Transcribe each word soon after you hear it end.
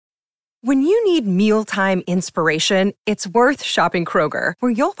When you need mealtime inspiration, it's worth shopping Kroger,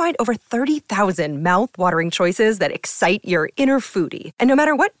 where you'll find over 30,000 mouth-watering choices that excite your inner foodie. And no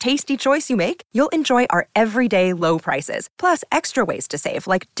matter what tasty choice you make, you'll enjoy our everyday low prices, plus extra ways to save,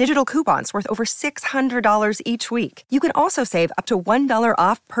 like digital coupons worth over $600 each week. You can also save up to $1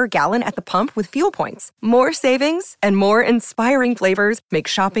 off per gallon at the pump with fuel points. More savings and more inspiring flavors make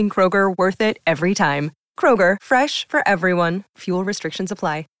shopping Kroger worth it every time. Kroger, fresh for everyone. Fuel restrictions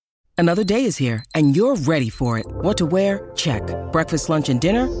apply. Another day is here, and you're ready for it. What to wear? Check. Breakfast, lunch, and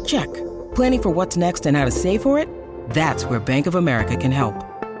dinner? Check. Planning for what's next and how to save for it? That's where Bank of America can help.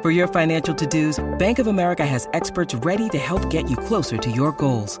 For your financial to-dos, Bank of America has experts ready to help get you closer to your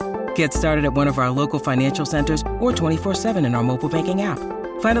goals. Get started at one of our local financial centers or 24/7 in our mobile banking app.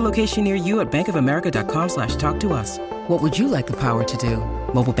 Find a location near you at bankofamerica.com/talktous. What would you like the power to do?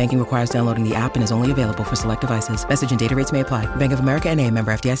 Mobile banking requires downloading the app and is only available for select devices. Message and data rates may apply. Bank of America N.A.,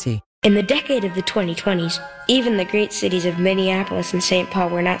 member FDIC. In the decade of the 2020s, even the great cities of Minneapolis and St. Paul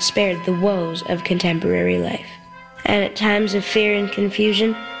were not spared the woes of contemporary life. And at times of fear and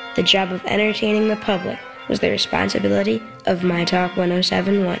confusion, the job of entertaining the public was the responsibility of My Talk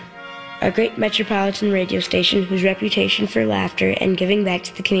 1071, a great metropolitan radio station whose reputation for laughter and giving back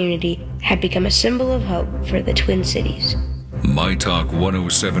to the community had become a symbol of hope for the Twin Cities. My Talk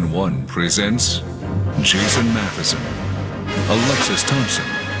 1071 presents Jason Matheson, Alexis Thompson,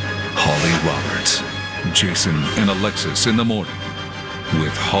 Holly Roberts. Jason and Alexis in the morning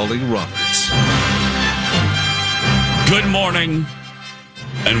with Holly Roberts. Good morning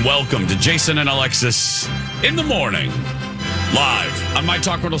and welcome to Jason and Alexis in the morning. Live on My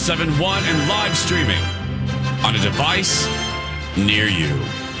Talk 1071 and live streaming on a device near you.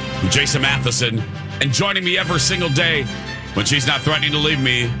 I'm Jason Matheson, and joining me every single day when she's not threatening to leave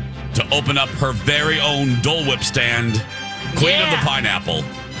me to open up her very own Dole Whip stand, Queen of the Pineapple,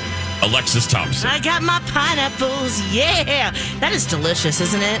 Alexis Thompson. I got my pineapples. Yeah. That is delicious,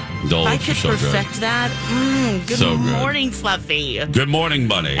 isn't it? Dole I Whips could are so perfect good. that. Good So good. morning, Fluffy. Good morning,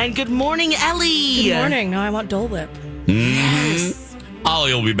 buddy. And good morning, Ellie. Good morning. Now I want Dole Whip. Yes.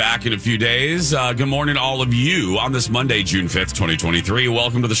 Ollie will be back in a few days. Good morning to all of you on this Monday, June 5th, 2023.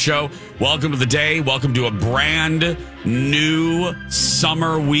 Welcome to the show. Welcome to the day. Welcome to a brand new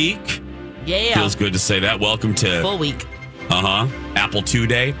summer week. Yeah. Feels good to say that. Welcome to Full week. Apple II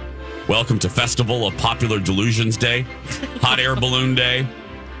Day. Welcome to Festival of Popular Delusions Day. Hot Air Balloon Day.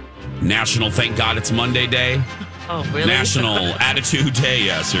 National Thank God It's Monday Day. Oh, really? National Attitude Day.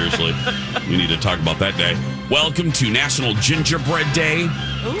 Yeah, seriously. We need to talk about that day. Welcome to National Gingerbread Day.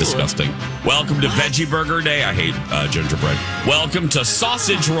 Ooh. Disgusting. Welcome to Veggie Burger Day. I hate gingerbread. Welcome to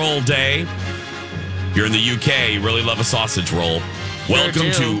Sausage Roll Day. If you're in the UK, you really love a sausage roll. Sure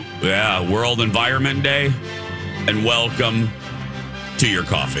Welcome do. to World Environment Day. And welcome to your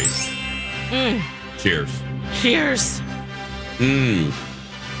coffee. Cheers. Cheers.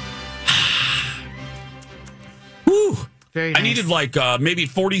 Whew. Very nice. I needed maybe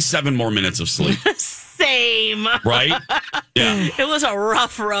 47 more minutes of sleep. Same. Right? Yeah. It was a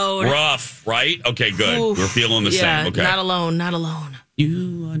rough road. Rough, right? Okay, good. Oof. We're feeling the Yeah, same. Okay. Not alone. Not alone.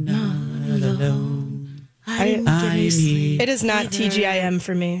 You are not alone. It is not TGIM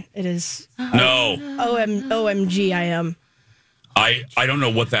for me. It is No. OMGIM. I don't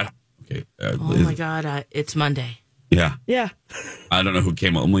know what that... Okay. Oh, my God. It's Monday. Yeah. Yeah. I don't know who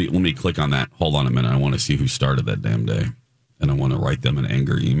came up. Let me click on that. Hold on a minute. I want to see who started that damn day. And I want to write them an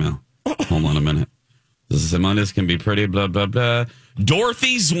anger email. Hold on a minute. This can be pretty, blah, blah, blah.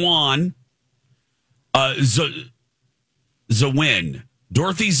 Dorothy Zwan. Zawin.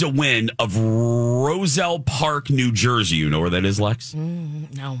 Dorothy Zawin of Roselle Park, New Jersey. You know where that is, Lex?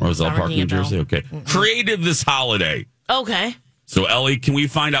 No. Roselle not Park, ringing New a bell. Jersey. Okay. Created this holiday. Okay. So, Ellie, can we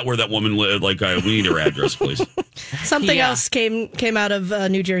find out where that woman lived? We need her address, please. Something Yeah. else came out of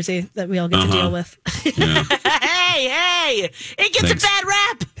New Jersey that we all get to deal with. Yeah. Hey, it gets Thanks. a bad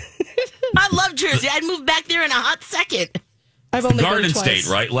rap. I love Jersey. I'd move back there in a hot second. I've only Garden been twice.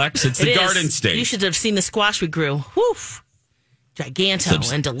 State, right, Lex? It's the It is. Garden State. You should have seen the squash we grew. Woof.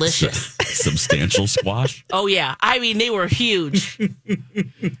 Giganto and delicious. Substantial squash. Oh, yeah. I mean, they were huge.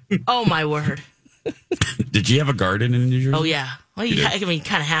 Oh, my word. Did you have a garden in New Jersey? Oh, yeah. Well, you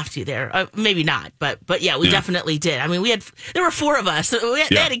kind of have to there. Maybe not, but yeah, we definitely did. I mean, there were four of us. They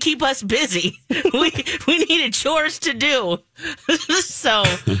had to keep us busy. We needed chores to do. So,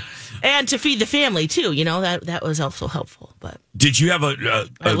 and to feed the family too. You know, that was also helpful. But did you have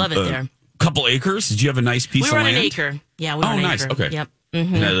I love it there. Couple acres? Did you have a nice piece of land? We were on an acre. Yeah, we were on an nice. acre. Okay. Yep. And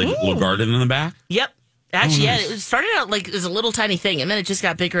had a little garden in the back? Yep. Actually, nice. yeah, it started out like as a little tiny thing, and then it just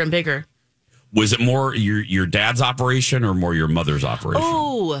got bigger and bigger. Was it more your dad's operation or more your mother's operation?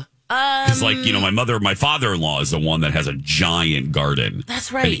 Oh, Because, my father-in-law is the one that has a giant garden.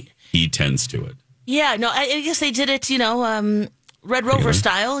 That's right. He tends to it. Yeah, no, I guess they did it, Red Rover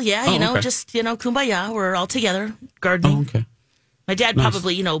style. Yeah, okay. just, kumbaya. We're all together gardening. Oh, okay. My dad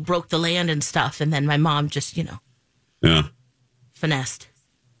probably, broke the land and stuff. And then my mom just, Yeah. finessed.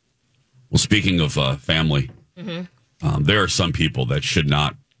 Well, speaking of family, there are some people that should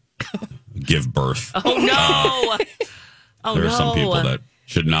not give birth. Oh, no. There are some people that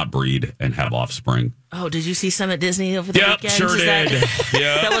should not breed and have offspring. Oh, did you see some at Disney over the weekend? Sure did. Is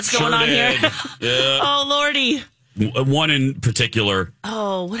that what's going on here? Yeah. Oh, Lordy. One in particular.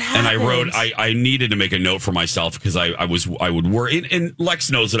 Oh, what happened? And I needed to make a note for myself because I would worry. And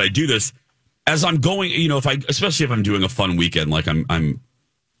Lex knows that I do this as I'm going, especially if I'm doing a fun weekend, like I'm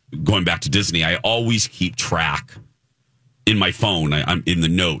going back to Disney, I always keep track in my phone. I'm in the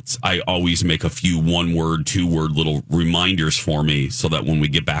notes. I always make a few 1-word, 2-word little reminders for me so that when we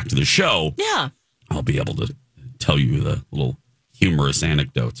get back to the show, I'll be able to tell you the little humorous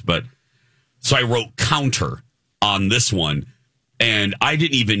anecdotes. But so I wrote counter on this one, and I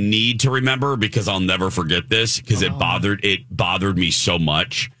didn't even need to remember because I'll never forget this because it bothered me so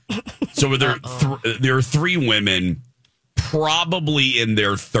much. So there are 3 women, probably in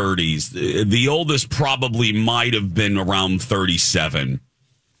their 30s. The oldest probably might have been around 37.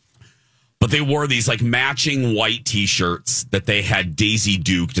 But they wore these like matching white T-shirts that they had Daisy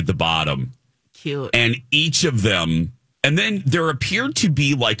Duked at the bottom. Cute. And each of them, and then there appeared to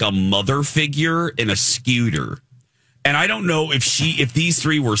be like a mother figure in a scooter. And I don't know if these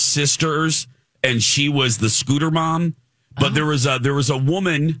 3 were sisters and she was the scooter mom, but there was a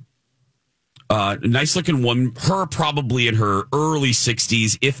woman, a nice looking woman, her probably in her early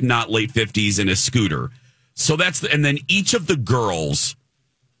 60s, if not late 50s, in a scooter. So and then each of the girls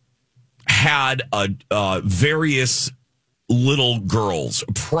had various little girls,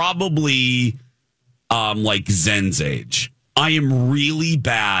 probably like Zen's age. I am really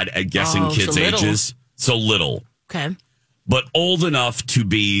bad at guessing kids' ages. So little. Okay. But old enough to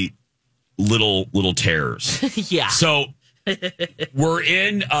be little terrors. Yeah. So we're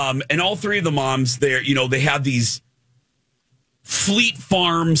in, and all 3 of the moms there, they have these Fleet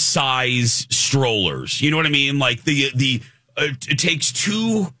Farm size strollers. You know what I mean? Like it takes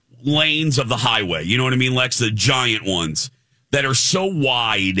 2 lanes of the highway. You know what I mean, Lex? The giant ones that are so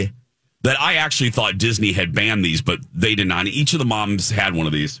wide that I actually thought Disney had banned these, but they did not. Each of the moms had one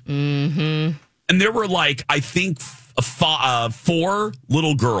of these. Mm-hmm. And there were like, I think, 4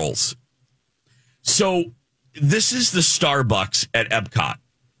 little girls. So this is the Starbucks at Epcot.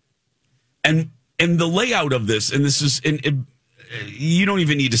 And the layout of this, and this is, you don't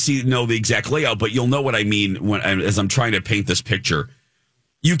even need to know the exact layout, but you'll know what I mean as I'm trying to paint this picture.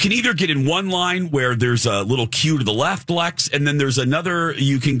 You can either get in one line where there's a little queue to the left, Lex, and then there's another,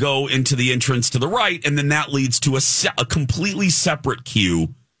 you can go into the entrance to the right, and then that leads to a completely separate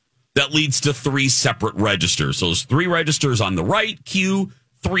queue that leads to 3 separate registers. So there's 3 registers on the right queue,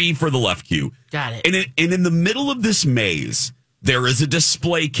 3 for the left queue. Got it. And in the middle of this maze, there is a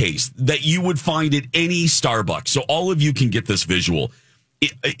display case that you would find at any Starbucks. So all of you can get this visual.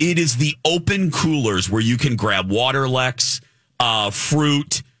 It is the open coolers where you can grab water, Lex,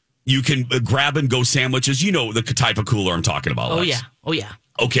 fruit. You can grab and go sandwiches. You know the type of cooler I'm talking about, Lex. Oh, yeah.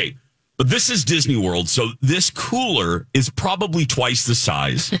 Okay. But this is Disney World, so this cooler is probably twice the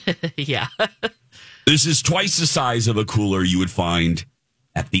size. Yeah. This is twice the size of a cooler you would find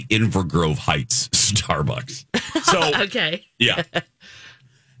at the Invergrove Heights Starbucks. So okay. Yeah.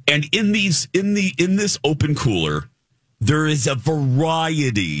 And in this open cooler, there is a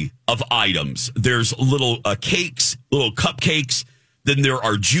variety of items. There's little cakes, little cupcakes, then there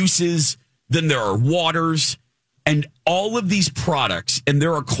are juices, then there are waters. And all of these products, and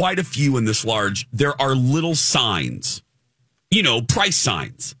there are quite a few in this large, there are little signs, price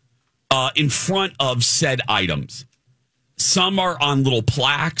signs in front of said items. Some are on little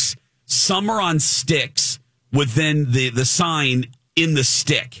plaques. Some are on sticks within the sign in the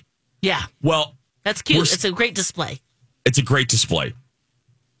stick. Yeah. Well, that's cute. It's a great display. It's a great display.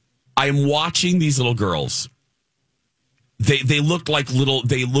 I am watching these little girls. They look like little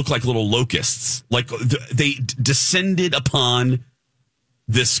locusts. Like they descended upon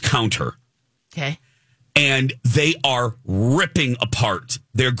this counter. Okay. And they are ripping apart.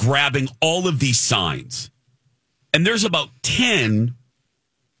 They're grabbing all of these signs. And there's about 10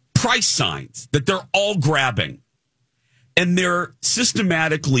 price signs that they're all grabbing. And they're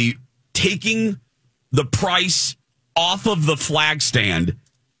systematically taking the price off of the flag stand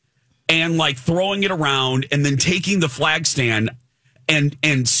and like throwing it around and then taking the flag stand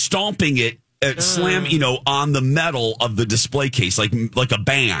and stomping it slam, on the metal of the display case, like a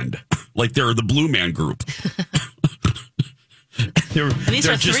band, like they're the Blue Man Group. These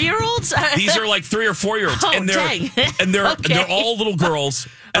are 3-year-olds? These are like 3 or 4-year-olds, oh, and they're okay. they're all little girls,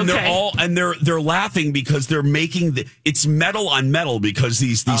 and they're laughing because they're making it's metal on metal because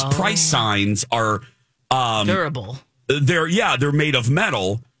these price signs are durable. They're made of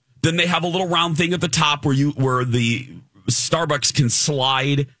metal. Then they have a little round thing at the top where the Starbucks can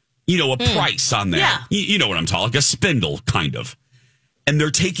slide, a price on there. Yeah. You know what I'm talking, like a spindle kind of. And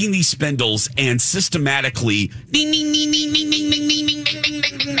they're taking these spindles and systematically ding, ding, ding, ding, ding, ding, ding, ding, ding,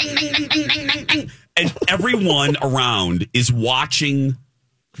 ding, ding, ding, ding, ding, ding, ding. And everyone around is watching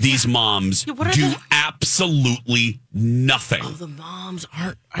these moms do absolutely nothing. Oh, the moms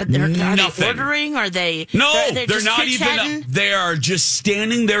are they ordering? Are they? No, they're not chit-chatting? even. They are just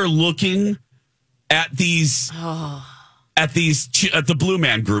standing there looking at these. At the Blue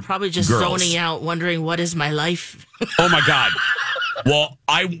Man Group, probably just girls. zoning out, wondering what is my life. Oh my God! Well,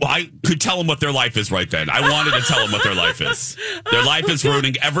 I could tell them what their life is right then. I wanted to tell them what their life is. Their life is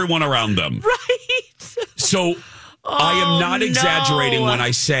ruining everyone around them. Right. So I am not exaggerating when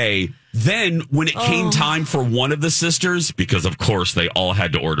I say. Then when it came time for one of the sisters, because of course they all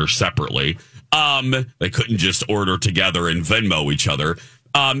had to order separately, they couldn't just order together and Venmo each other.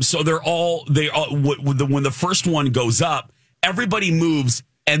 So when the first one goes up, everybody moves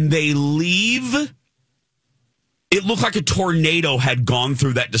and they leave. It looked like a tornado had gone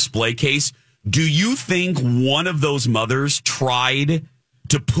through that display case. Do you think one of those mothers tried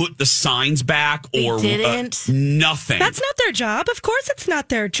to put the signs back or didn't? Nothing? That's not their job. Of course it's not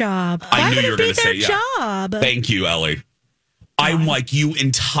their job. I Why knew would you were it be going to their say job? Thank you, Ellie. I'm like, you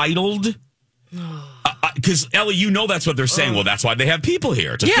entitled... Because, Ellie, that's what they're saying. Well, that's why they have people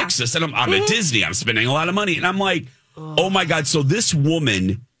here to fix this. And I'm at Disney. I'm spending a lot of money. And I'm like, oh, my God. So this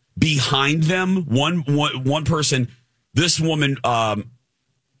woman behind them, one person, this woman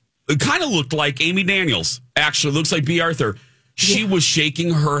it kind of looked like Amy Daniels. Actually, looks like B. Arthur. She was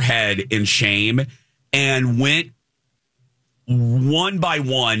shaking her head in shame and went one by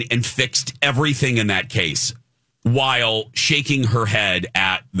one and fixed everything in that case, while shaking her head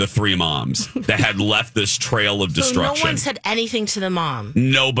at the 3 moms that had left this trail of destruction. So no one said anything to the mom?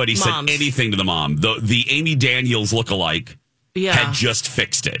 Nobody said anything to the mom. The Amy Daniels lookalike had just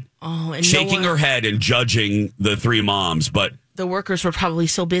fixed it. Oh, and shaking her head and judging the 3 moms, but... The workers were probably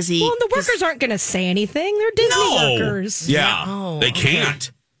so busy. Well, the workers aren't going to say anything. They're Disney workers. Yeah, they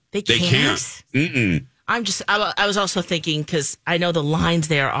can't. They can't? Mm-mm. I was also thinking, because I know the lines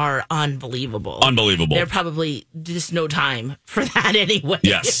there are unbelievable. Unbelievable. They're probably just no time for that anyway.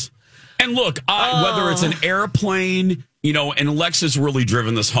 Yes. And look, whether it's an airplane, and Alexa's really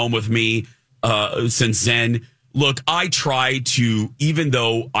driven this home with me since then. Look, I try to, even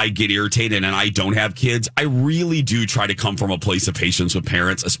though I get irritated and I don't have kids, I really do try to come from a place of patience with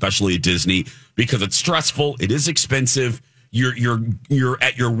parents, especially at Disney, because it's stressful. It is expensive. You're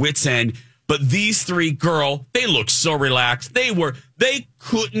at your wit's end. But these 3 they look so relaxed. They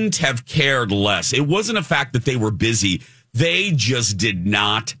couldn't have cared less. It wasn't a fact that they were busy. They just did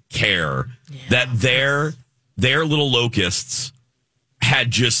not care that their little locusts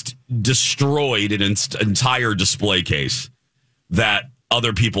had just destroyed an entire display case that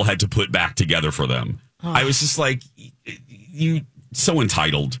other people had to put back together for them. Oh. I was just like, you so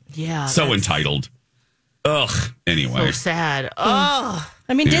entitled. Yeah. So entitled. Ugh. Anyway. So sad. Oh.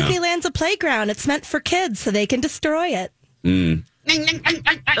 I mean, Disneyland's a playground. It's meant for kids so they can destroy it.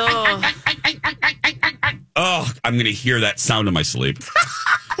 Oh, I'm going to hear that sound in my sleep.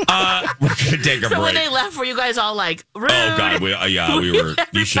 We're going to take a break. So when they left, were you guys all like, rude? Oh, God. We were.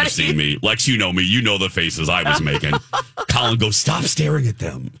 You should have seen me. Lex, you know me. You know the faces I was making. Colin goes, stop staring at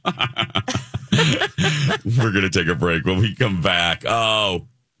them. We're going to take a break. When we come back,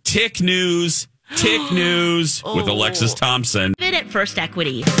 Tick News with Alexis Thompson. At First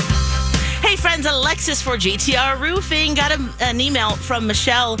Equity. Hey friends, Alexis for JTR Roofing. Got an email from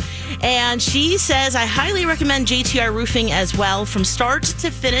Michelle, and she says, I highly recommend JTR Roofing as well. From start to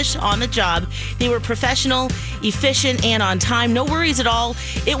finish on the job, they were professional, efficient, and on time. No worries at all.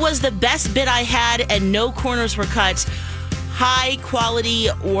 It was the best bid I had, and no corners were cut. High quality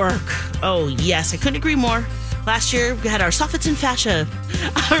work. Oh yes, I couldn't agree more. Last year, we had our soffits and fascia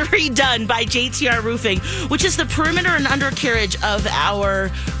redone by JTR Roofing, which is the perimeter and undercarriage of our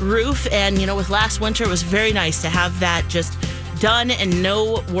roof. And, with last winter, it was very nice to have that just done and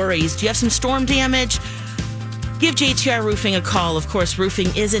no worries. Do you have some storm damage? Give JTR Roofing a call. Of course, roofing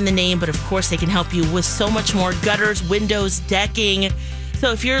is in the name, but of course, they can help you with so much more. Gutters, windows, decking,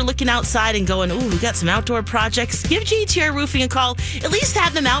 So if you're looking outside and going, ooh, we got some outdoor projects, give GTR Roofing a call. At least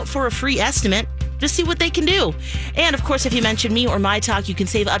have them out for a free estimate. Just see what they can do. And of course, if you mention me or My Talk, you can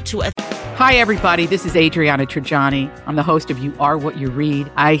save up to Hi, everybody. This is Adriana Trajani. I'm the host of You Are What You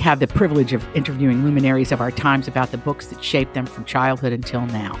Read. I have the privilege of interviewing luminaries of our times about the books that shaped them from childhood until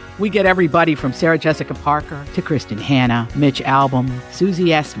now. We get everybody from Sarah Jessica Parker to Kristen Hanna, Mitch Albom, Susie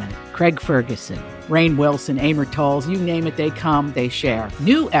Essman, Craig Ferguson, Rainn Wilson, Amor Tolls, you name it, they come, they share.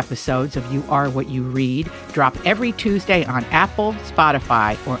 New episodes of You Are What You Read drop every Tuesday on Apple,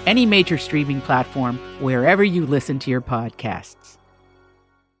 Spotify, or any major streaming platform wherever you listen to your podcasts.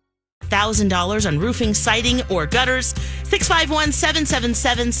 $1,000 on roofing, siding, or gutters.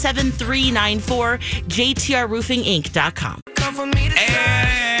 651-777-7394. JTRRoofingInc.com.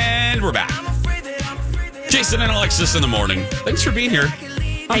 And we're back. Jason and Alexis in the morning. Thanks for being here.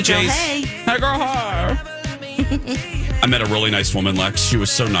 I'm Jace. Hey. Hey, girl, hi. I met a really nice woman, Lex. She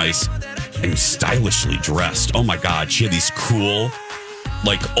was so nice and stylishly dressed. Oh, my God. She had these cool,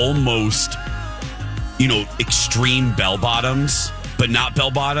 like almost, extreme bell bottoms. But not bell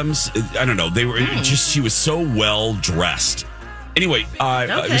bottoms. I don't know. They were just. She was so well dressed. Anyway, I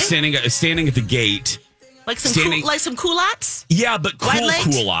was standing at the gate, like some culottes. Yeah, but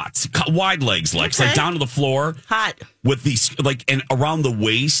culottes, wide legs, Lex, like down to the floor, hot with these and around the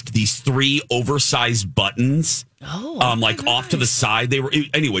waist, these 3 oversized buttons. Oh, like off to the side. They were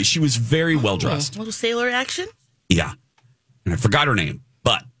anyway. She was very well dressed. A little sailor action. Yeah, and I forgot her name,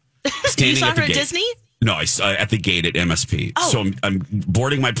 but standing you saw at the her gate. At Disney. No, I at the gate at MSP. Oh. So I'm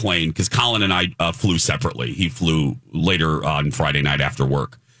boarding my plane because Colin and I flew separately. He flew later on Friday night after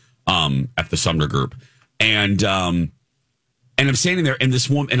work at the Sumner Group. And I'm standing there, and this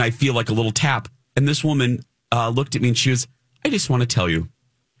woman, and I feel like a little tap. And this woman looked at me, and she goes, I just want to tell you.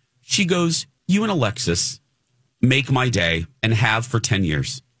 She goes, you and Alexis make my day and have for 10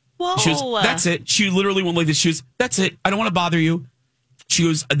 years. Whoa. She goes, that's it. She literally went like this. She goes, that's it. I don't want to bother you. She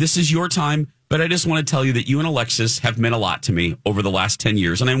goes, this is your time. But I just want to tell you that you and Alexis have meant a lot to me over the last 10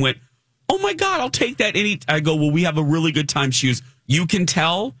 years. And I went, oh, my God, I'll take that. I go, well, we have a really good time. She goes, you can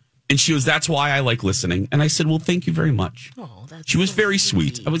tell. And she goes, that's why I like listening. And I said, well, thank you very much. Oh, she was very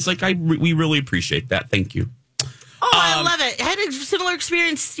sweet. I was like, we really appreciate that. Thank you. Oh, I love it. I had a similar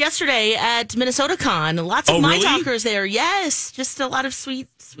experience yesterday at Minnesota Con. Lots of My Talkers there. Yes. Just a lot of sweet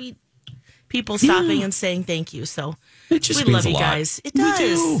people stopping and saying thank you. So it just we means love a you lot. guys. It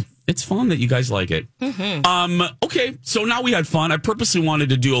does. It's fun that you guys like it. Mm-hmm. Okay, so now we had fun. I purposely wanted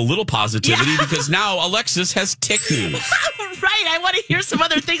to do a little positivity because now Alexis has tick news. Right, I want to hear some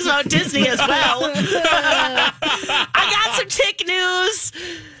other things about Disney as well. I got some tick news.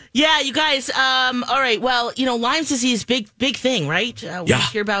 Yeah, you guys. All right. Well, Lyme's disease, big thing, right? We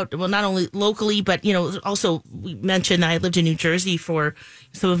hear about, not only locally, but, also we mentioned I lived in New Jersey for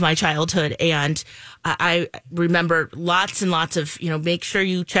some of my childhood. And I remember lots and lots of, make sure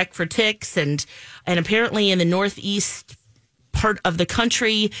you check for ticks. And apparently in the northeast part of the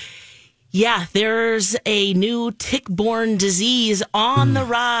country, there's a new tick-borne disease on the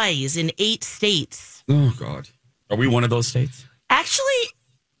rise in 8 states. Oh, God. Are we one of those states? Actually,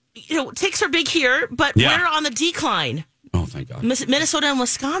 ticks are big here, but we're on the decline. Oh, thank God. Minnesota and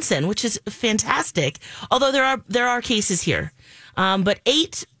Wisconsin, which is fantastic. Although there are cases here. But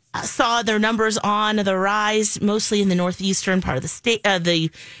 8 saw their numbers on the rise, mostly in the northeastern part of the state, the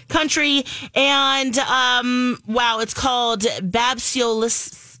country. And, it's called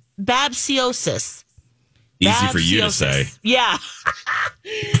babsiosis. Easy for you to say. Yeah.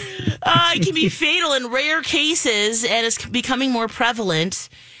 It can be fatal in rare cases, and it's becoming more prevalent.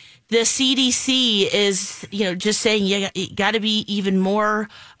 The CDC is, just saying you got to be even more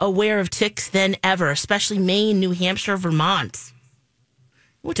aware of ticks than ever, especially Maine, New Hampshire, Vermont.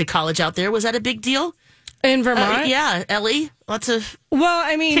 Went to college out there. Was that a big deal? In Vermont? Yeah, Ellie. Lots of Well,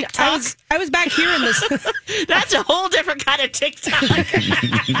 I mean, TikTok. I was back here in this. That's a whole different kind of TikTok.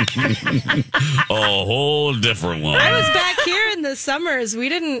 A whole different one. I was back here in the summers. We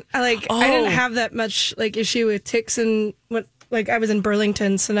didn't I didn't have that much issue with ticks, and I was in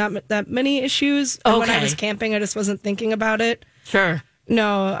Burlington, so not that many issues. And when I was camping, I just wasn't thinking about it. Sure.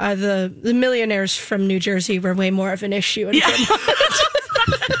 No, the millionaires from New Jersey were way more of an issue in Vermont.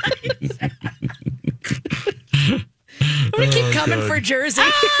 I'm going to keep coming for Jersey.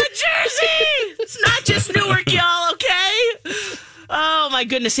 Jersey! It's not just Newark, y'all, okay? Oh, my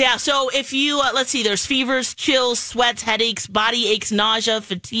goodness. Yeah. So if you, let's see, there's fevers, chills, sweats, headaches, body aches, nausea,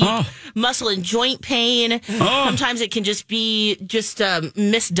 fatigue, muscle and joint pain. Sometimes it can just be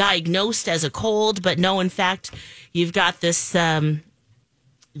misdiagnosed as a cold, but no, in fact, you've got this, it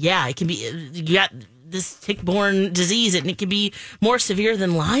can be, you got this tick-borne disease, and it can be more severe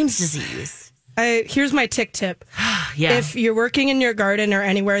than Lyme's disease. Here's my tick tip. Yeah. If you're working in your garden or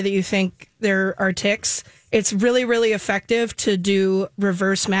anywhere that you think there are ticks, it's really, really effective to do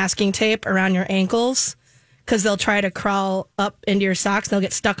reverse masking tape around your ankles, because they'll try to crawl up into your socks and they'll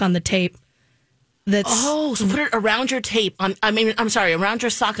get stuck on the tape. So put it around your tape. Around your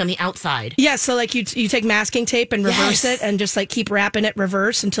sock on the outside. Yeah, so like you take masking tape and reverse it, and just like keep wrapping it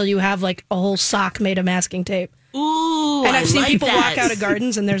reverse until you have like a whole sock made of masking tape. Ooh, and I've seen like people that. walk out of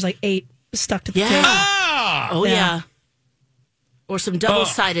gardens and there's like 8 stuck to the tape. Oh yeah. Or some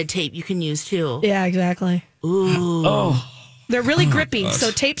double-sided tape you can use too. Yeah, exactly. Ooh. They're really grippy, so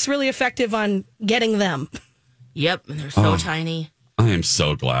tape's really effective on getting them. Yep, and they're so tiny. I am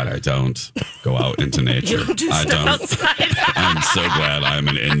so glad I don't go out into nature. I don't. I'm so glad I'm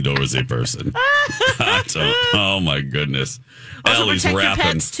an indoorsy person. I don't. Oh my goodness. Also Ellie's protect wrapping.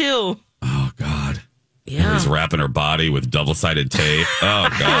 your pets too. Oh God. Yeah. Ellie's wrapping her body with double-sided tape. Oh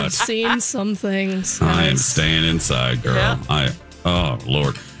God. I've seen some things. I am staying inside, girl. Yeah. Oh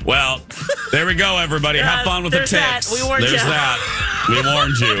Lord. Well, there we go, everybody. Have fun with the ticks. That. We warned There's you. that. We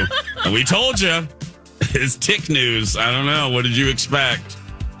warned you. And we told you. It's tick news. I don't know. What did you expect?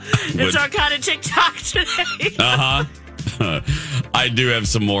 It's our kind of TikTok today. I do have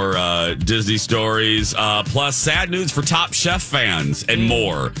some more Disney stories, plus sad news for Top Chef fans and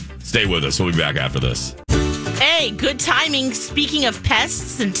more. Stay with us. We'll be back after this. Hey, good timing. Speaking of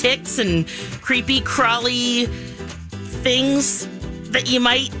pests and ticks and creepy, crawly things that you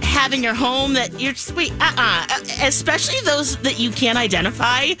might have in your home that you're just, especially those that you can't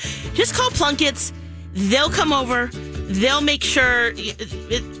identify, just call Plunkett's. They'll come over. They'll make sure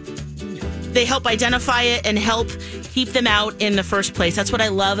they help identify it and help keep them out in the first place. That's what I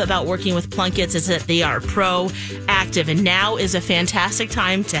love about working with Plunkett's, is that they are proactive. And now is a fantastic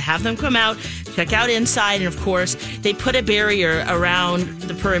time to have them come out, check out inside. And, of course, they put a barrier around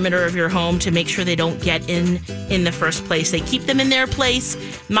the perimeter of your home to make sure they don't get in the first place. They keep them in their place.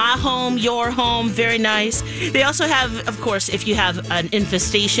 My home, your home, very nice. They also have, of course, if you have an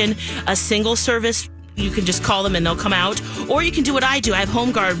infestation, a single service. You can just call them and they'll come out. Or you can do what I do. I have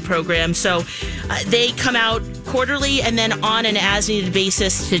home guard programs. So they come out quarterly and then on an as-needed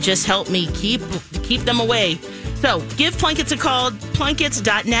basis to just help me keep them away. So give Plunkett's a call,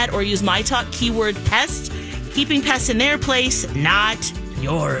 plunketts.net, or use my talk keyword pest. Keeping pests in their place, not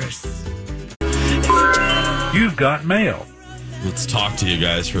yours. You've got mail. Let's talk to you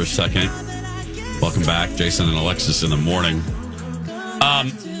guys for a second. Welcome back, Jason and Alexis in the morning.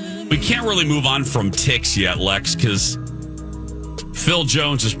 We can't really move on from ticks yet, Lex, because Phil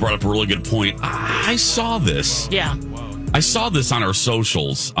Jones just brought up a really good point. I saw this. Yeah. I saw this on our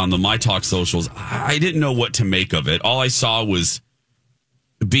socials, on the My Talk socials. I didn't know what to make of it. All I saw was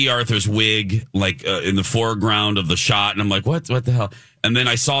B. Arthur's wig, like in the foreground of the shot, and I'm like, what the hell? And then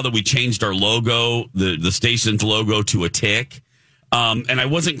I saw that we changed our logo, the station's logo, to a tick. And I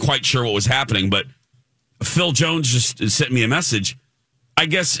wasn't quite sure what was happening, but Phil Jones just sent me a message. I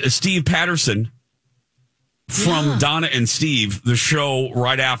guess Steve Patterson from Donna and Steve, the show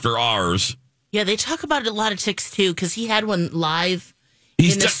right after ours. Yeah, they talk about a lot of ticks, too, because he had one live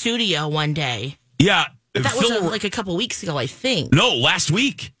in the studio one day. Yeah. But that was like a couple weeks ago, I think. No, last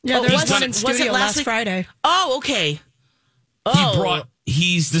week. Yeah, there was one in studio last week? Friday. Oh, okay. Oh.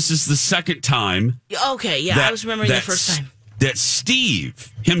 This is the second time. Okay, yeah, I was remembering the first time. That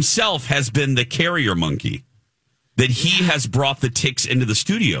Steve himself has been the carrier monkey. That he has brought the ticks into the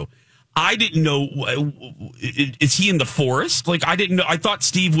studio. I didn't know. Is he in the forest? Like, I didn't know. I thought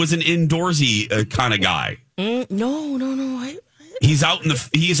Steve was an indoorsy kind of guy. No. He's out in the.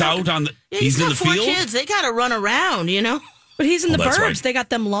 He's out on the. Yeah, he's in the four field. Kids, they got to run around, you know. But he's in the burbs. Right. They got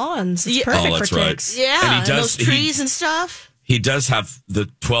them lawns. It's perfect for ticks. Yeah, and those trees and stuff. He does have the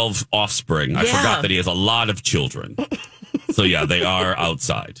 12 offspring. I forgot that he has a lot of children. So yeah, they are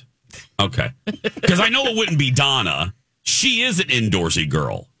outside. Okay. Because I know it wouldn't be Donna. She is an indoorsy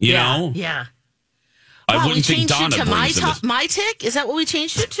girl, you know? Yeah. I wouldn't think Donna to brings my tick? Is that what we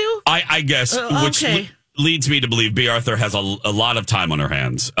changed it to? I guess, which leads me to believe B. Arthur has a lot of time on her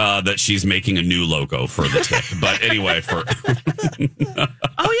hands, that she's making a new logo for the tick. But anyway,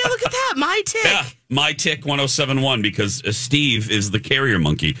 Oh, yeah, look at that. My tick. Yeah, My Tick 1071, because Steve is the carrier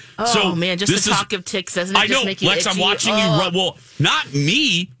monkey. Oh, man, just the talk of ticks doesn't it I just know, make you Lex, itchy? I'm watching you run. Well, not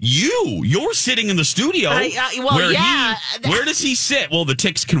me, you. You're sitting in the studio. Where does he sit? Well, the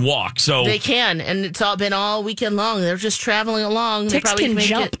ticks can walk, so. They can, and it's been all weekend long. They're just traveling along. Ticks they probably can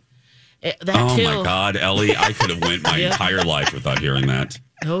jump. Oh, my God, Ellie, I could have went my entire life without hearing that.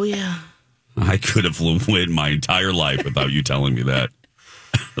 Oh, yeah. I could have went my entire life without you telling me that.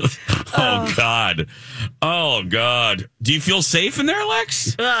 Oh, God. Oh, God. Do you feel safe in there,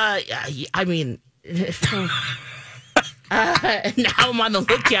 Lex? I mean, now I'm on the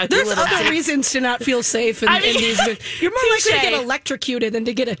lookout. There's other reasons to not feel safe in these movies. You're more likely to get electrocuted than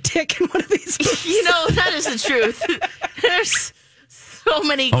to get a tick in one of these movies. You know, that is the truth. There's so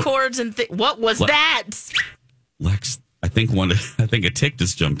many cords and things. What was that? Lex, I think a tick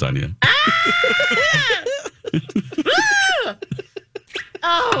just jumped on you.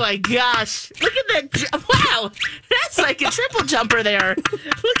 Oh my gosh. Look at that. Wow. That's like a triple jumper there.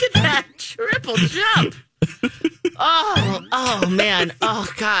 Look at that triple jump. Oh man.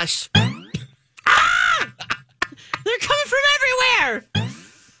 Oh gosh. Ah! They're coming from everywhere.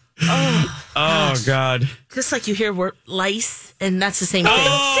 Oh God. Just like you hear lice, and that's the same thing.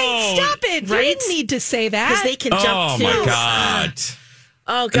 Stop it. Right? You didn't need to say that. Because they can jump too. Oh my God.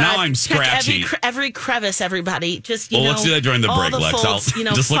 Oh God! Now I'm scratchy. Check every crevice, everybody. Just well, let's do that during the break, Lex. Folds,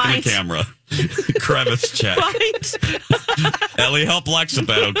 just look at the camera. Crevice check. Ellie, help Lex with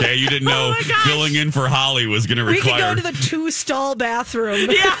that, okay? You didn't know filling in for Holly was going to require. We could go to the 2-stall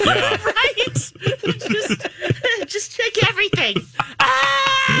bathroom. Yeah. Right. Just check everything.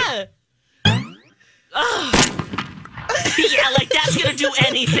 Ah! Oh. Yeah, like that's going to do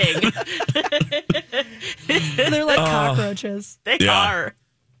anything. They're like cockroaches. They are.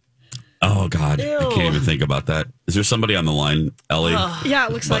 Oh, God. Ew. I can't even think about that. Is there somebody on the line, Ellie? Yeah,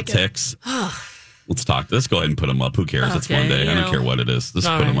 it looks about like ticks? Let's talk. Let's go ahead and put them up. Who cares? Okay, it's Monday. I don't care what it is. Let's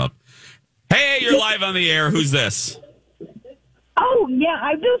put them up. Hey, you're live on the air. Who's this? Oh, yeah.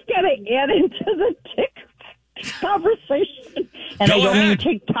 I just got to add into the tick conversation. And Go I don't mean ahead.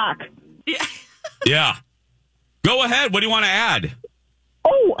 TikTok. Yeah. Go ahead. What do you want to add?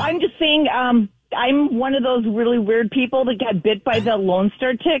 Oh, I'm just saying I'm one of those really weird people that got bit by the Lone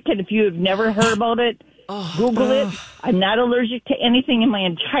Star tick. And if you have never heard about it, Google it. I'm not allergic to anything in my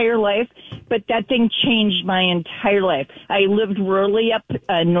entire life, but that thing changed my entire life. I lived rurally up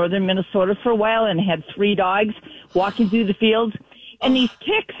in northern Minnesota for a while and had 3 dogs walking through the fields. And these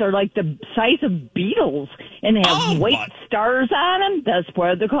ticks are like the size of beetles, and they have white stars on them. That's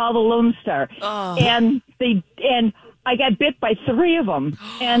why they're called the Lone Star. And I got bit by 3 of them.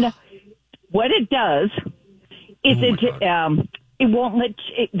 And what it does is it won't let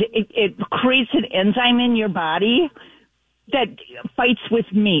it creates an enzyme in your body that fights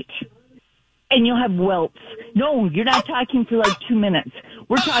with meat, and you'll have welts. No, you're not talking for like 2 minutes.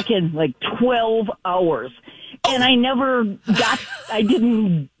 We're talking like 12 hours. And I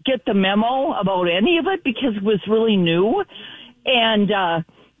didn't get the memo about any of it because it was really new. And,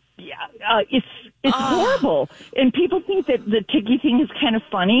 it's horrible. And people think that the ticky thing is kind of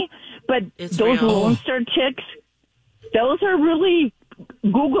funny, but those Lone Star ticks, those are really,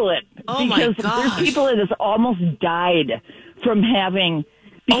 Google it. Because there's people that has almost died from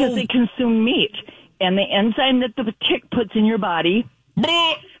because they consume meat. And the enzyme that the tick puts in your body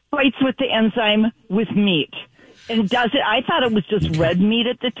fights with the enzyme with meat. And does it? I thought it was just red meat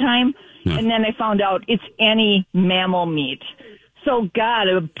at the time, and then I found out it's any mammal meat. So, God,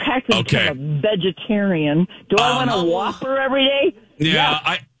 I'm practically kind of vegetarian. Do I want a Whopper every day?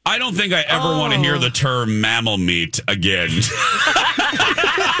 Yeah, I don't think I ever want to hear the term mammal meat again.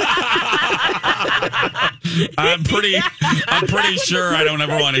 I'm pretty sure I don't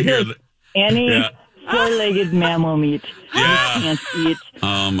ever want to hear that. Any four-legged mammal meat. Yeah. You can't eat.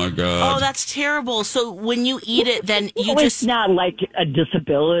 Oh, my God. Oh, that's terrible. So when you eat it, then you it's not like a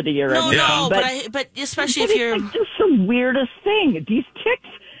disability or anything. No, but especially if you're... It's just the weirdest thing. These ticks,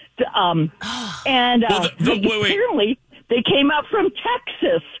 apparently they came up from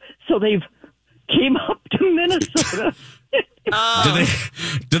Texas, so they've came up to Minnesota.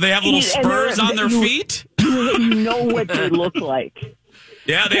 Do they have little spurs on their feet? You know what they look like.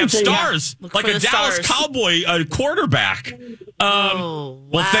 Yeah, they have stars, like a Dallas stars. Cowboy quarterback.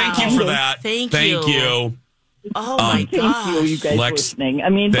 Well, thank you for that. Thank you. Oh, my gosh. Thank you, you guys Lex, listening. I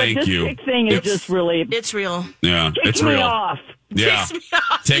mean, but thank this you. tick thing is just really... It's real. Yeah, it's real. me off. Yeah, Takes me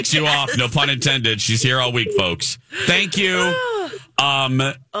off. Takes you off. No pun intended. She's here all week, folks. Thank you.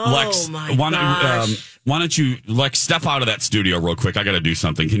 Lex, my why don't you, Lex, step out of that studio real quick? I got to do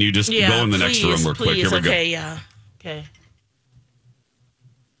something. Can you just go in the next room real quick? Here we go. Okay, yeah. Okay.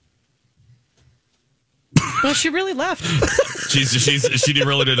 Well, she really left. She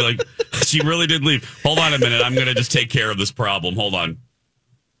really did leave. Hold on a minute. I'm going to just take care of this problem. Hold on.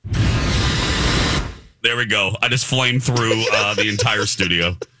 There we go. I just flamed through the entire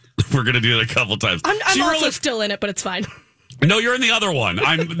studio. We're going to do it a couple times. I'm also still in it, but it's fine. No, you're in the other one.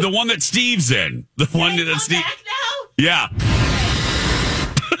 I'm the one that Steve's in. The one that Steve. Back now? Yeah.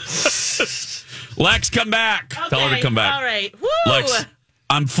 Lex, come back. Okay. Tell her to come back. All right. Woo! Lex,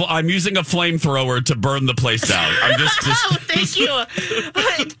 I'm using a flamethrower to burn the place down. I'm just Oh, thank you.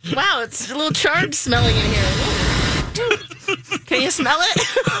 Wow, it's a little charred smelling in here. Can you smell it?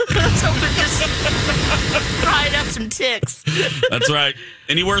 Let's hope it just fried up some ticks. That's right.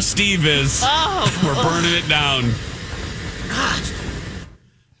 Anywhere Steve is, we're burning it down. Gosh.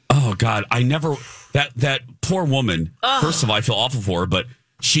 Oh God, I never that poor woman. First of all, I feel awful for her, but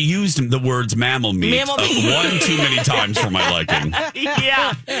she used the words mammal meat one too many times for my liking.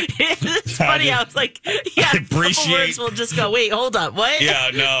 Yeah, it's funny. I was like, I appreciate. Words will just go. Wait, hold up. What?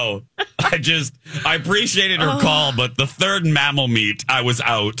 Yeah, no. I appreciated her call, but the third mammal meat, I was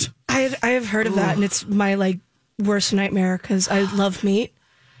out. I have heard of that, and it's my worst nightmare because I love meat,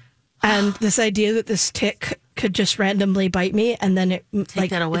 and this idea that this tick could just randomly bite me and then take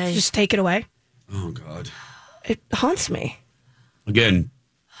that away. Just take it away. Oh God, it haunts me. Again,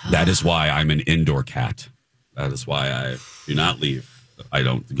 that is why I'm an indoor cat. That is why I do not leave. I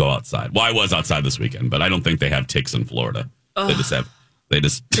don't go outside. Well, I was outside this weekend, but I don't think they have ticks in Florida. They just have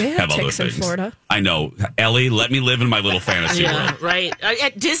other ticks things. In Florida. I know. Ellie, let me live in my little fantasy world. Right.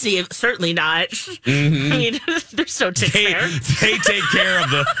 At Disney, certainly not. Mm-hmm. I mean, there's no ticks there. They take care of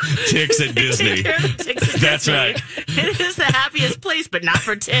the ticks at Disney. That's Disney. right. It is the happiest place, but not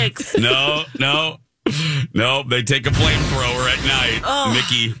for ticks. No. They take a flamethrower at night.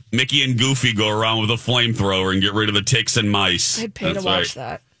 Mickey and Goofy go around with a flamethrower and get rid of the ticks and mice. I'd pay to watch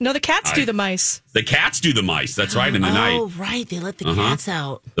that. No, the cats do the mice. The cats do the mice. That's right, in the night. Oh, right. They let the cats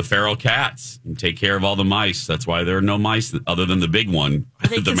out. The feral cats and take care of all the mice. That's why there are no mice other than the big one. Are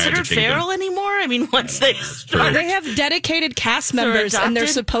they considered feral anymore? I mean, once they start. They have dedicated cast members, and they're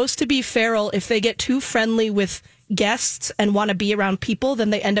supposed to be feral. If they get too friendly with guests and want to be around people, then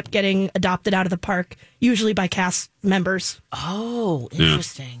they end up getting adopted out of the park, usually by cast members. Oh,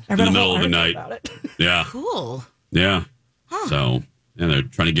 interesting. In the middle of the night. About it. Yeah. Cool. Yeah. Huh. So, they're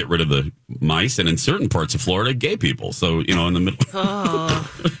trying to get rid of the mice, and in certain parts of Florida, gay people. So, in the middle.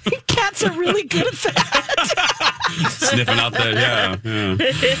 Cats are really good at that. Sniffing out that,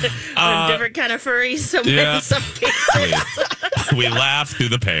 yeah. Different kind of furries in some cases. We laugh through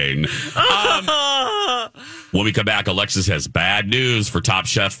the pain. When we come back, Alexis has bad news for Top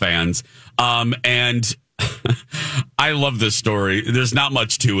Chef fans. And I love this story. There's not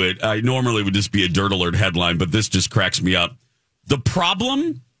much to it. I normally would just be a dirt alert headline, but this just cracks me up. The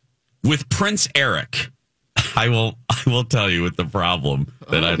problem with Prince Eric. I will tell you with the problem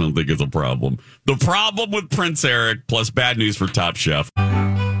that I don't think is a problem. The problem with Prince Eric plus bad news for Top Chef.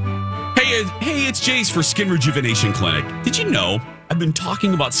 Hey, it's Jace for Skin Rejuvenation Clinic. Did you know I've been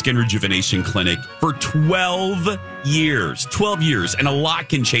talking about Skin Rejuvenation Clinic for 12 years. 12 years, and a lot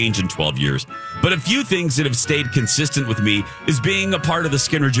can change in 12 years. But a few things that have stayed consistent with me is being a part of the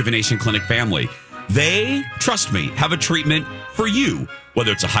Skin Rejuvenation Clinic family. They, trust me, have a treatment for you,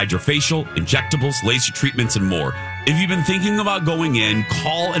 whether it's a hydrofacial, injectables, laser treatments, and more. If you've been thinking about going in,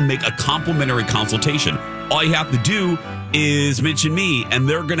 call and make a complimentary consultation. All you have to do is mention me, and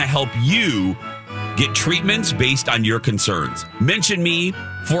they're going to help you get treatments based on your concerns. Mention me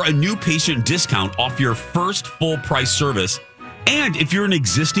for a new patient discount off your first full price service. And if you're an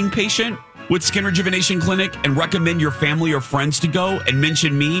existing patient with Skin Rejuvenation Clinic and recommend your family or friends to go and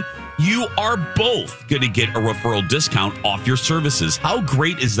mention me, you are both going to get a referral discount off your services. How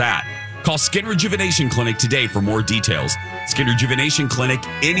great is that? Call Skin Rejuvenation Clinic today for more details. Skin Rejuvenation Clinic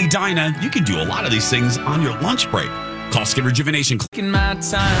in Edina. You can do a lot of these things on your lunch break. Call Skin Rejuvenation Clinic.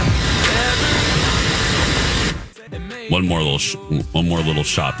 One more little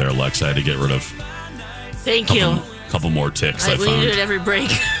shot there, Alexa. I had to get rid of. Thank you. Couple more ticks I found. We need it every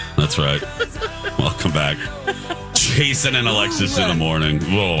break. That's right. Welcome back. Jason and Alexis in the morning.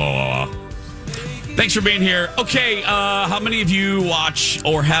 Whoa. Thanks for being here. Okay, how many of you watch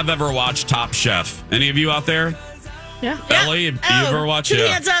or have ever watched Top Chef? Any of you out there? Yeah. Ellie, you ever watch it?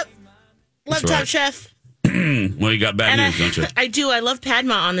 Hands up. Love Top Chef. Well, you got bad news, don't you? I do. I love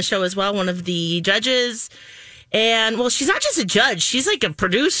Padma on the show as well, one of the judges. And, well, she's not just a judge. She's like a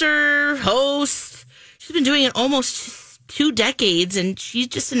producer, host. She's been doing it almost 2 decades, and she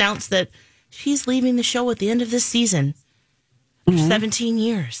just announced that she's leaving the show at the end of this season for 17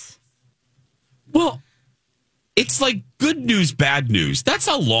 years. Well, it's like good news, bad news. That's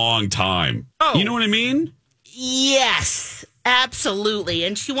a long time. Oh. You know what I mean? Yes, absolutely.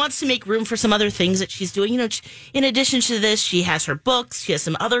 And she wants to make room for some other things that she's doing. In addition to this, she has her books. She has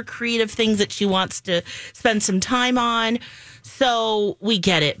some other creative things that she wants to spend some time on. So we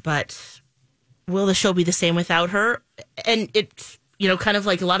get it, but will the show be the same without her? And it's, kind of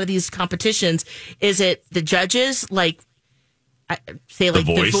like a lot of these competitions, is it the judges? Like, say like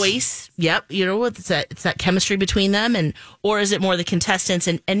The the voice. Yep. It's that chemistry between them, or is it more the contestants?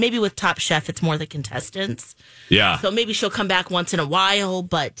 And maybe with Top Chef, it's more the contestants. Yeah. So maybe she'll come back once in a while,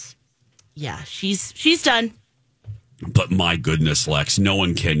 but yeah, she's done. But my goodness, Lex, no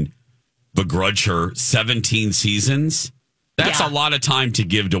one can begrudge her 17 seasons. That's a lot of time to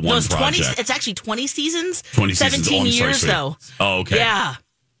give to one project. It's actually 20 seasons. 20 17 seasons. years, though. Oh, okay. Yeah.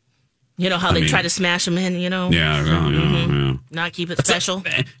 You know how they try to smash them in, Yeah. Not keep it special.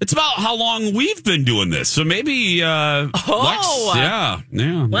 It's about how long we've been doing this. So maybe Lex. Yeah.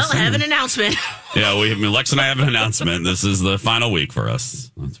 Well, I have an announcement. Yeah, Lex and I have an announcement. This is the final week for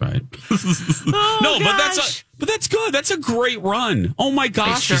us. That's right. But that's good. That's a great run. Oh my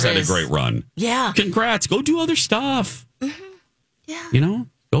gosh, she's had a great run. Yeah. Congrats. Go do other stuff. Mm-hmm. Yeah.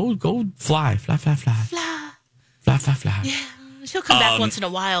 Go fly. Fly. Yeah. She'll come back once in a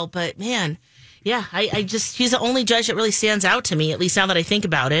while, but man, yeah, she's the only judge that really stands out to me, at least now that I think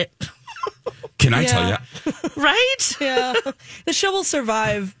about it. Can I tell you? Right? Yeah. The show will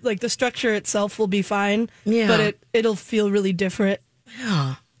survive. Like, the structure itself will be fine. Yeah. But it'll feel really different.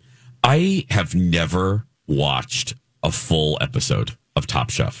 Yeah. I have never watched a full episode of Top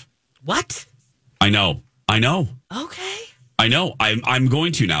Chef. What? I know. Okay. I know. I'm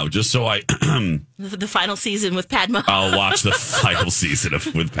going to now, just so I... The final season with Padma. I'll watch the final season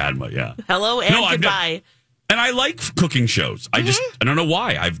with Padma, yeah. Hello and goodbye. And I like cooking shows. I don't know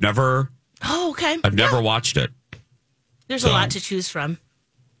why. I've never... Oh, okay. I've never watched it. There's a lot to choose from.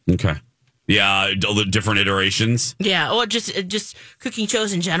 Okay. Yeah, all the different iterations. Yeah, or just cooking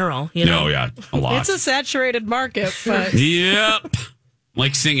shows in general, No, yeah, a lot. It's a saturated market, but... Yep.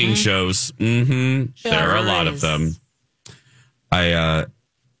 Like singing shows. Mm-hmm. Sure there are a lot of them. I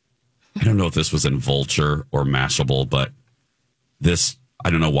don't know if this was in Vulture or Mashable, but I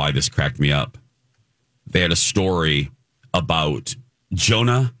don't know why this cracked me up. They had a story about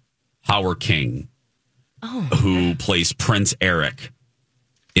Jonah Hauer-King, who plays Prince Eric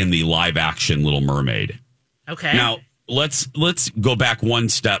in the live action Little Mermaid. Okay. Now, let's go back one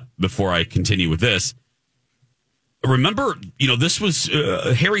step before I continue with this. Remember, this was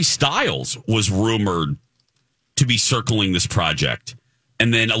Harry Styles was rumored to be circling this project,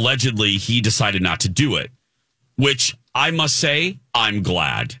 and then allegedly he decided not to do it, which I must say I'm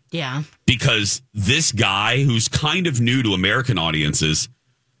glad. Yeah. Because this guy who's kind of new to American audiences,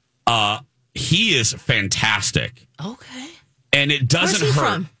 he is fantastic. Okay. And it doesn't Where's he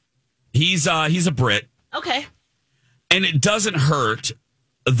hurt. From? He's a Brit. Okay. And it doesn't hurt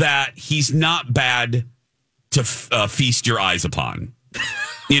that he's not bad to feast your eyes upon.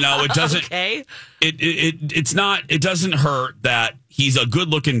 It doesn't. Okay. It's not. It doesn't hurt that he's a good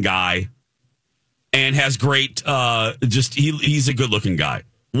looking guy and has great. He's a good looking guy.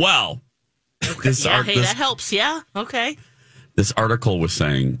 Well, that helps. Yeah. Okay. This article was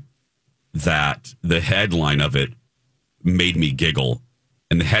saying that the headline of it made me giggle,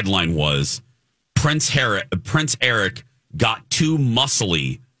 and the headline was Prince Eric got too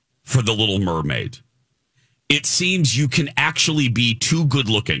muscly for the Little Mermaid. It seems you can actually be too good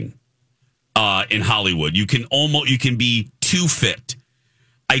looking in Hollywood. You can be too fit.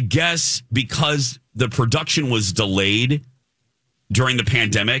 I guess because the production was delayed during the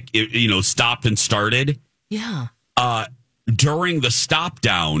pandemic, it stopped and started. Yeah. During the stop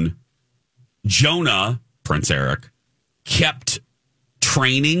down, Jonah, Prince Eric, kept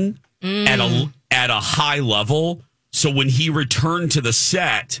training at a high level. So when he returned to the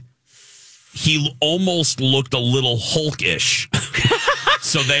set, he almost looked a little Hulk-ish.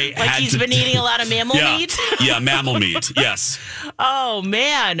 So they like had he's been eating a lot of mammal meat? Yeah, mammal meat, yes. Oh,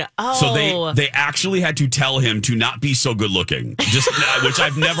 man. Oh. So they actually had to tell him to not be so good looking, which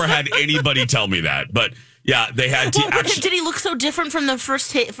I've never had anybody tell me that. But yeah, they had to actually... Did he look so different from the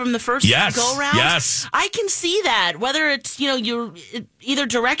first yes, go-around? Yes. I can see that. Whether it's, you're either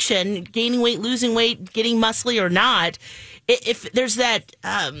direction, gaining weight, losing weight, getting muscly or not... If there's that,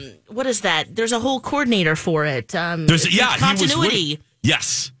 what is that? There's a whole coordinator for it. Continuity.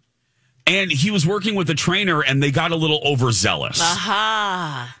 Yes. And he was working with a trainer and they got a little overzealous.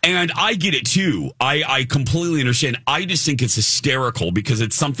 Aha. And I get it too. I completely understand. I just think it's hysterical because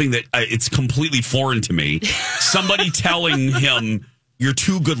it's something that it's completely foreign to me. Somebody telling him, you're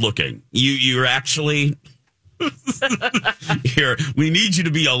too good looking. You're actually... Here, we need you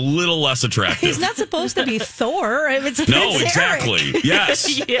to be a little less attractive. He's not supposed to be Thor. It's no, Prince exactly. Eric.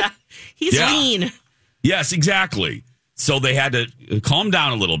 Yes. Yeah. He's lean. Yes, exactly. So they had to calm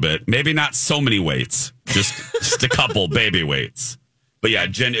down a little bit. Maybe not so many weights, just a couple baby weights. But yeah,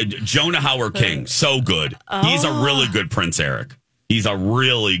 Jonah Hauer-King, so good. He's a really good Prince Eric.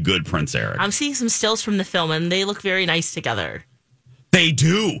 I'm seeing some stills from the film, and they look very nice together. They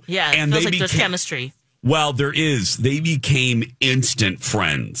do. Yeah, and it feels like there's chemistry. Well, there is. They became instant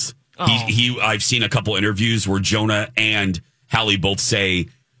friends. Oh. I've seen a couple interviews where Jonah and Hallie both say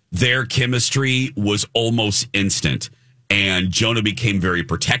their chemistry was almost instant. And Jonah became very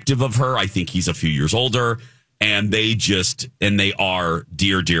protective of her. I think he's a few years older. And they are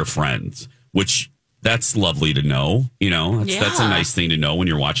dear, dear friends, which that's lovely to know. That's a nice thing to know when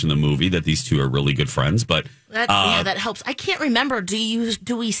you're watching the movie that these two are really good friends. But that helps. I can't remember.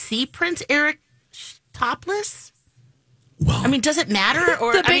 Do we see Prince Eric topless? Well, I mean, does it matter?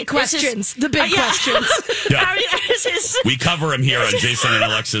 Or the big questions. The big questions. Yeah. I mean, we cover him here on Jason and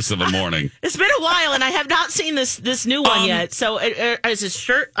Alexis in the morning. It's been a while, and I have not seen this new one yet. So, is his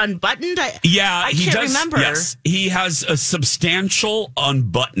shirt unbuttoned? I can't remember. Yes, he has a substantial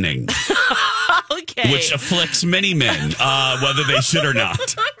unbuttoning, okay, which afflicts many men, whether they should or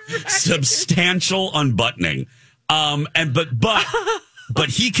not. Right. Substantial unbuttoning, but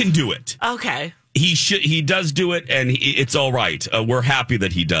he can do it. Okay. He does do it, and it's all right. We're happy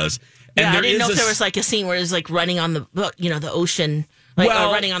that he does. And I didn't know if there was like a scene where he's like running on the ocean, or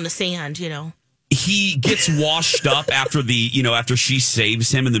running on the sand. He gets washed up after she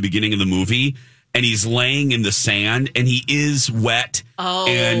saves him in the beginning of the movie, and he's laying in the sand, and he is wet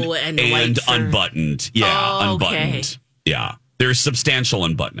and unbuttoned. Yeah, unbuttoned. Okay. Yeah, there's substantial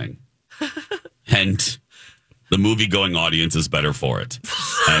unbuttoning, and the movie-going audience is better for it.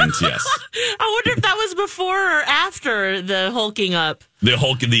 And yes. I wonder if that was before or after the hulking up. The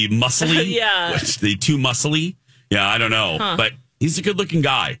muscly? Yeah. The too muscly? Yeah, I don't know. Huh. But he's a good-looking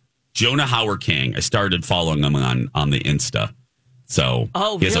guy. Jonah Howard King. I started following him on the Insta. So.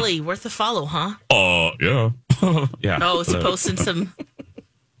 Oh, really? Worth a follow, huh? Oh, yeah. Yeah. Oh, is he posting some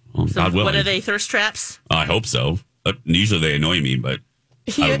God willing. What are they, thirst traps? I hope so. Usually they annoy me, but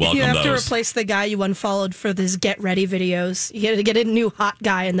you have to replace the guy you unfollowed for these get ready videos. You got to get a new hot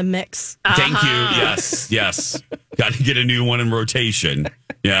guy in the mix. Thank you. Yes. Got to get a new one in rotation.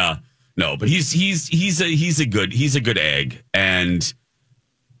 Yeah. No, but he's a good egg, and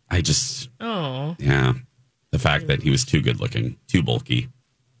I just the fact that he was too good looking, too bulky.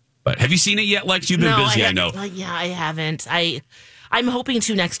 But have you seen it yet, Lex? You've been busy, I know. Yeah, I haven't. I'm hoping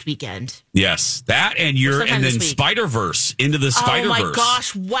to next weekend. Yes, that and then Spider-Verse, Into the Spider-Verse. Oh my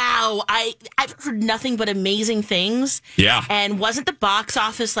gosh, wow. I've heard nothing but amazing things. Yeah. And wasn't the box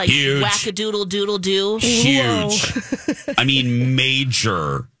office like huge. Whack-a-doodle-doodle-doo? Huge. I mean,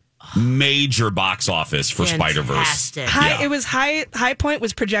 major box office for Spider-Verse. It was high point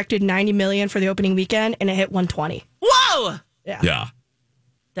was projected 90 million for the opening weekend, and it hit 120. Whoa! Yeah.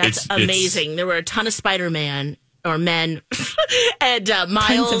 That's amazing. There were a ton of Spider-Man. Or men, and Miles.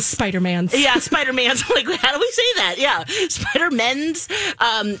 Tons of Spider-Mans. Yeah, Spider-Mans. Like, how do we say that? Yeah, Spider-Men's,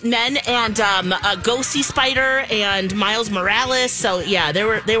 men, and Ghosty Spider and Miles Morales. So yeah,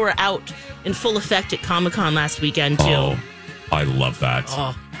 they were out in full effect at Comic-Con last weekend too. Oh, I love that.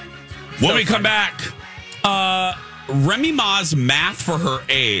 Oh, when we come back, Remy Ma's math for her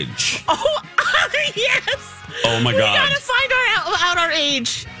age. Oh, yes. Oh my God. We gotta find out our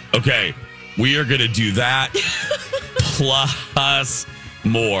age. Okay. We are going to do that plus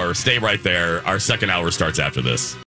more. Stay right there. Our second hour starts after this.